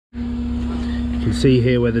You can see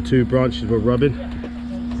here where the two branches were rubbing.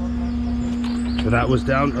 So that was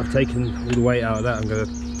down. I've taken all the weight out of that. I'm going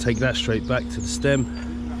to take that straight back to the stem.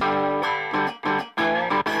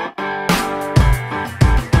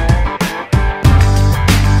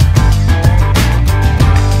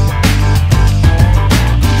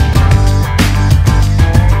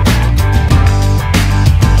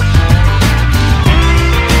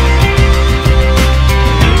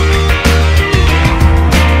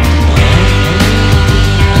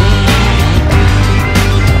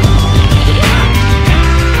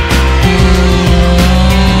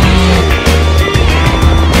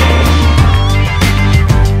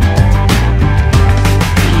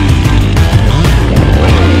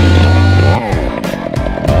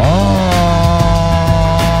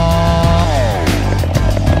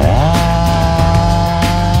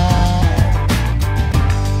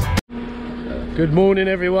 Good morning,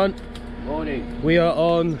 everyone. Morning. We are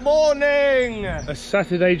on a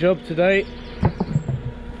Saturday job today.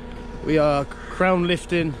 We are crown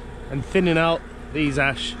lifting and thinning out these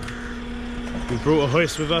ash. We brought a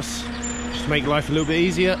hoist with us just to make life a little bit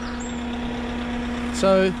easier.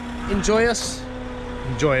 So enjoy us.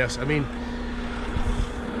 Enjoy us. I mean,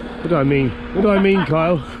 what do I mean? What do I mean,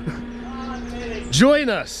 Kyle? Join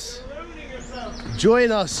us.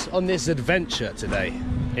 Join us on this adventure today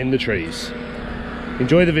in the trees.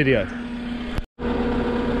 Enjoy the video.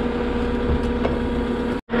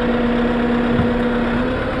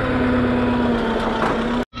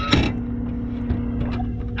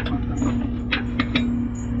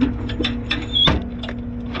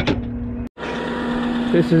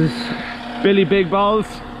 This is Billy Big Balls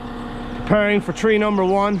preparing for tree number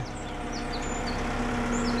 1.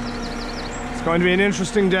 It's going to be an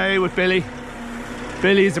interesting day with Billy.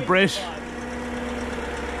 Billy's a Brit.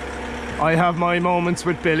 I have my moments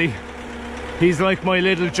with Billy. He's like my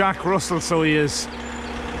little Jack Russell, so he is.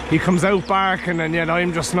 He comes out barking and yet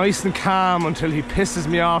I'm just nice and calm until he pisses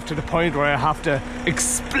me off to the point where I have to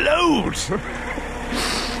explode.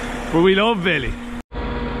 But we love Billy.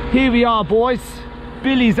 Here we are, boys.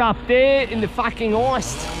 Billy's up there in the fucking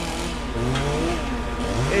hoist.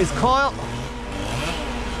 There's Kyle.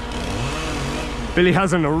 Billy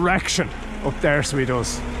has an erection up there, so he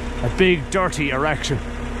does. A big dirty erection.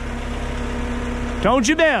 Don't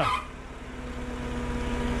you, Bill?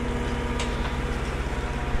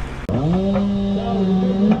 Big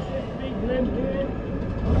limb here,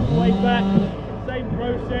 way back, same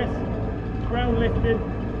process, crown lifted.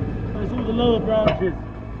 There's all the lower branches.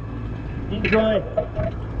 Enjoy.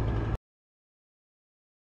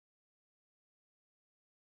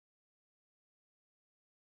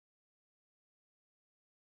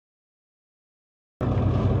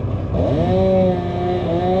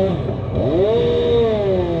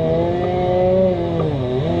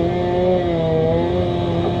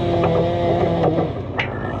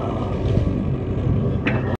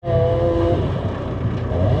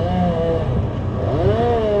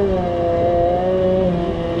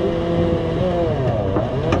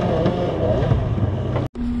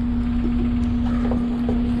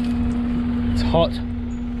 Hot,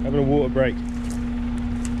 having a water break.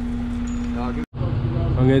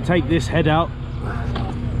 I'm going to take this head out.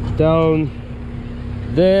 Down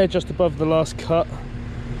there, just above the last cut,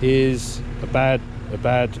 is a bad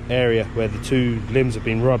area where the two limbs have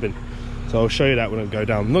been rubbing. So I'll show you that when I go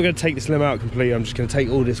down. I'm not going to take this limb out completely. I'm just going to take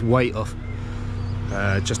all this weight off,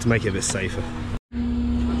 just to make it a bit safer.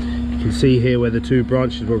 You can see here where the two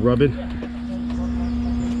branches were rubbing.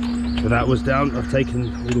 So that was down. I've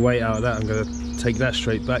taken all the weight out of that. I'm going to take that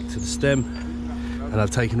straight back to the stem, and I've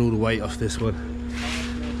taken all the weight off this one.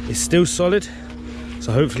 It's still solid,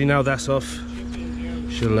 so hopefully now that's off,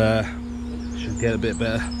 she'll get a bit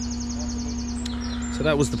better. So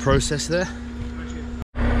that was the process there.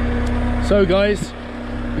 So guys,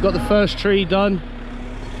 we got the first tree done.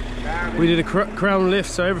 We did a crown lift,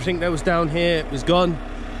 so everything that was down here was gone.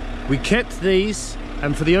 We kept these,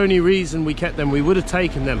 and for the only reason we kept them, we would have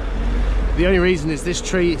taken them. The only reason is this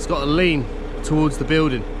tree, it's got a lean towards the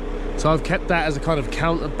building. So I've kept that as a kind of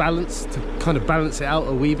counterbalance to kind of balance it out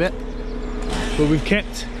a wee bit. But we've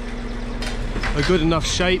kept a good enough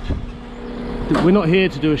shape. We're not here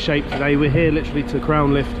to do a shape today, we're here literally to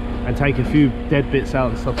crown lift and take a few dead bits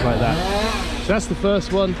out and stuff like that. So that's the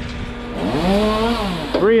first one.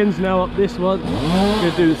 Brian's now up this one. We're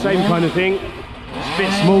going to do the same kind of thing. It's a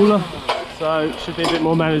bit smaller, so it should be a bit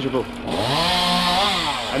more manageable.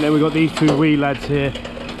 And then we've got these two wee lads here.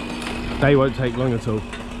 They won't take long at all.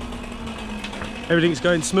 Everything's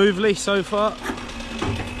going smoothly so far.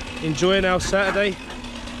 Enjoying our Saturday.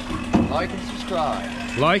 Like and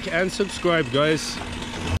subscribe. Like and subscribe, guys.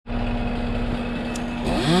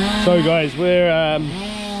 So guys, we're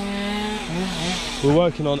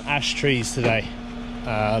working on ash trees today.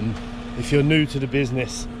 If you're new to the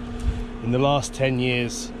business, in the last 10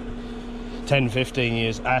 years, 10-15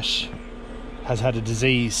 years, ash has had a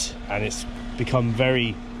disease, and it's become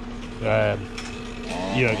very, you know,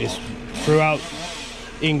 it's throughout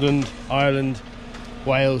England, Ireland,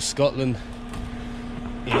 Wales, Scotland.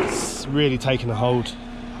 It's really taken a hold,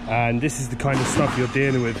 and this is the kind of stuff you're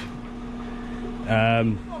dealing with.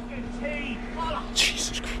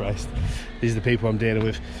 Jesus Christ, these are the people I'm dealing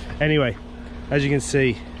with. Anyway, as you can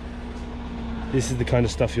see, this is the kind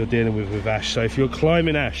of stuff you're dealing with ash. So if you're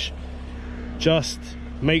climbing ash, just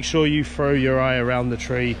make sure you throw your eye around the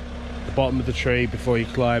tree, the bottom of the tree, before you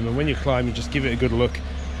climb. And when you climb, you just give it a good look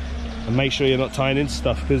and make sure you're not tying into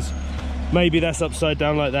stuff, because maybe that's upside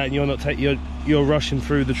down like that and you're not you're rushing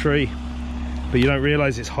through the tree, but you don't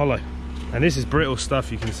realize it's hollow. And this is brittle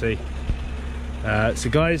stuff, you can see. So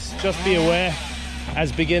guys, just be aware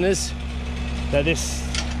as beginners that this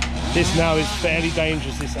now is fairly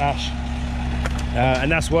dangerous, this ash, and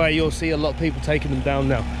that's why you'll see a lot of people taking them down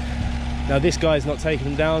now. Now this guy's not taking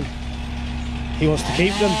them down, he wants to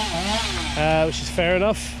keep them, which is fair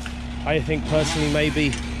enough. I think personally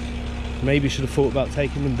maybe should have thought about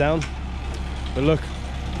taking them down, but look,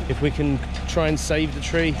 if we can try and save the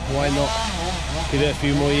tree, why not give it a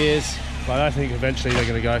few more years? But I think eventually they're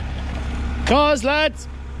going to go. Cars, lads!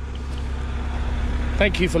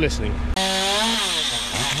 Thank you for listening.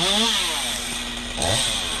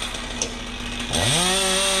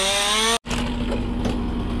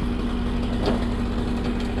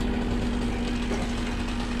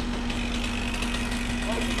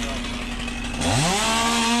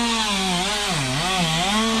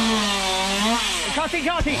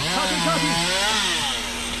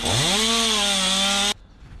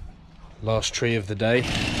 Last tree of the day.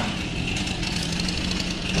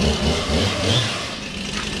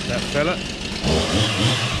 That fella.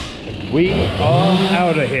 We are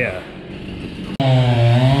out of here.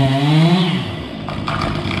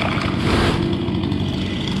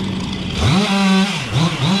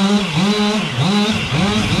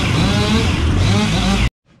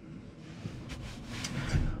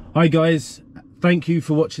 Hi guys, thank you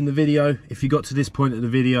for watching the video. If you got to this point of the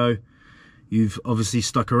video, you've obviously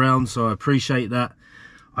stuck around, so I appreciate that.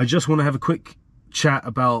 I just want to have a quick chat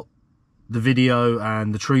about the video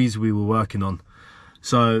and the trees we were working on.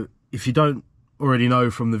 So if you don't already know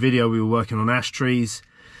from the video, we were working on ash trees.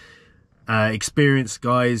 Experienced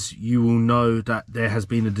guys, you will know that there has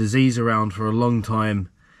been a disease around for a long time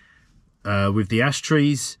with the ash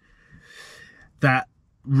trees that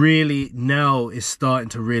really now is starting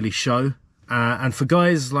to really show. And for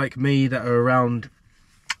guys like me that are around,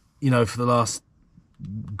 you know, for the last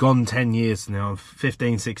gone 10 years now,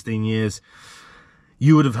 15, 16 years,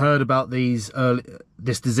 you would have heard about this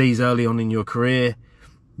disease early on in your career.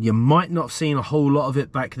 You might not have seen a whole lot of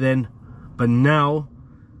it back then, but now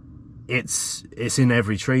it's in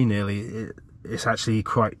every tree nearly. It's actually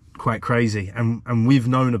quite crazy, and we've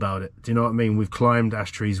known about it. Do you know what I mean? We've climbed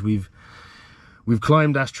ash trees. We've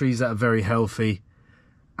climbed ash trees that are very healthy,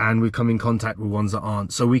 and we've come in contact with ones that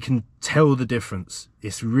aren't, so we can tell the difference.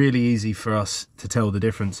 It's really easy for us to tell the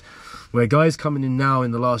difference. Where guys coming in now in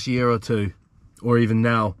the last year or two, or even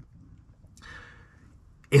now,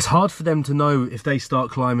 it's hard for them to know if they start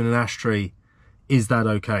climbing an ash tree, is that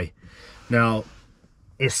okay? Now,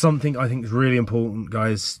 it's something I think is really important,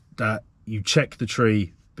 guys, that you check the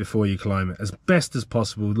tree before you climb it as best as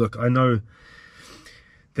possible. Look, I know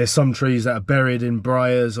there's some trees that are buried in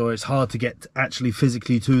briars, or it's hard to get actually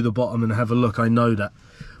physically to the bottom and have a look, I know that.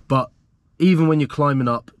 But even when you're climbing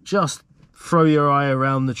up, just throw your eye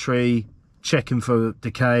around the tree, checking for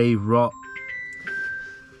decay, rot.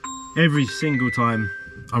 Every single time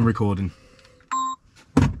I'm recording.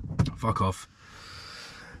 Fuck off.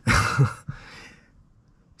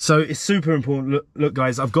 So it's super important. Look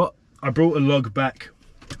guys, I brought a log back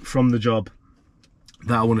from the job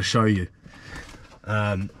that I want to show you.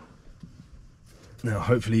 Now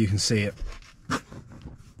hopefully you can see it.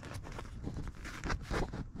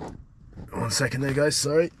 One second there guys,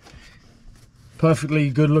 sorry. Perfectly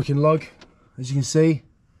good looking log, as you can see.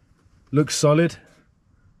 Looks solid.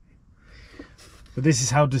 But this is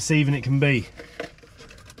how deceiving it can be.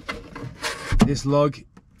 This log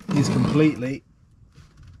is completely,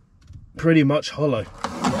 pretty much hollow.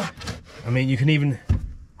 I mean, you can even,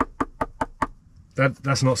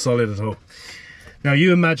 that's not solid at all. Now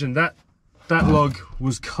you imagine that log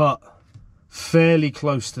was cut fairly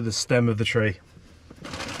close to the stem of the tree.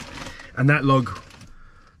 And that log,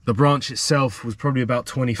 the branch itself, was probably about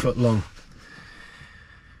 20 foot long.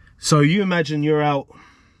 So you imagine you're out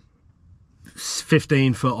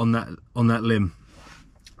 15 foot on that limb.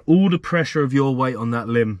 All the pressure of your weight on that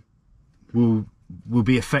limb will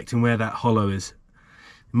be affecting where that hollow is.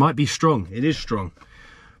 It might be strong, it is strong,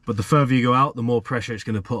 but the further you go out, the more pressure it's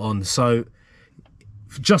going to put on. So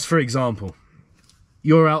just for example,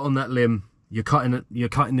 you're out on that limb, you're cutting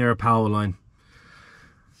near a power line,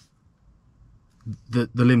 the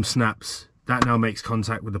limb snaps, that now makes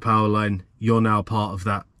contact with the power line. You're now part of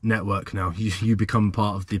that network. Now you become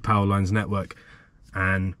part of the power line's network,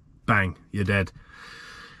 and bang, you're dead.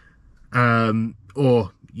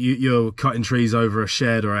 Or you're cutting trees over a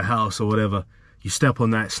shed or a house or whatever. You step on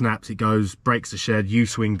that, snaps, it goes, breaks the shed, you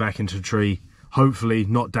swing back into the tree, hopefully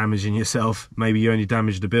not damaging yourself. Maybe you only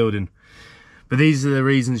damaged the building. But these are the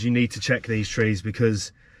reasons you need to check these trees,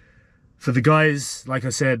 because for the guys, like I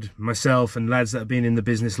said, myself and lads that have been in the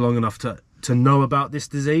business long enough to know about this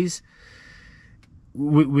disease,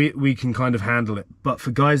 we can kind of handle it. But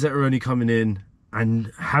for guys that are only coming in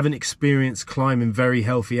and haven't experienced climbing very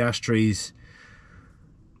healthy ash trees,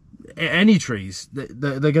 any trees,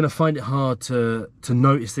 they're going to find it hard to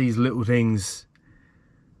notice these little things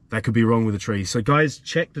that could be wrong with the trees. So guys,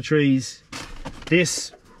 check the trees.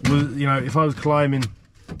 This was, you know, if I was climbing,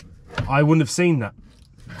 I wouldn't have seen that.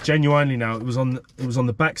 Genuinely now, it was on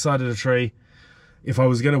the back side of the tree. If I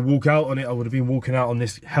was going to walk out on it, I would have been walking out on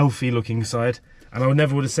this healthy looking side, and I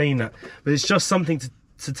never would have seen that. But it's just something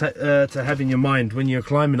to have in your mind when you're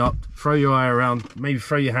climbing up. Throw your eye around, maybe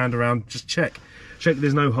throw your hand around, just check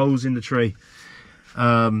there's no holes in the tree,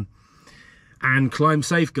 and climb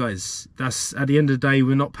safe, guys. That's, at the end of the day,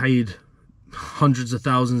 we're not paid hundreds of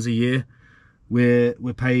thousands a year. We're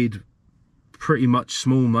paid pretty much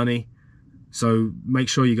small money, so make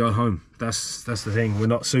sure you go home. That's the thing. We're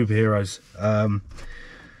not superheroes.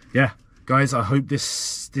 Yeah, guys, I hope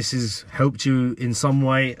this has helped you in some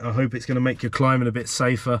way. I hope it's going to make your climbing a bit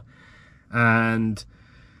safer, and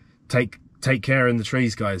take care in the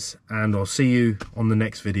trees, guys, and I'll see you on the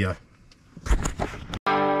next video.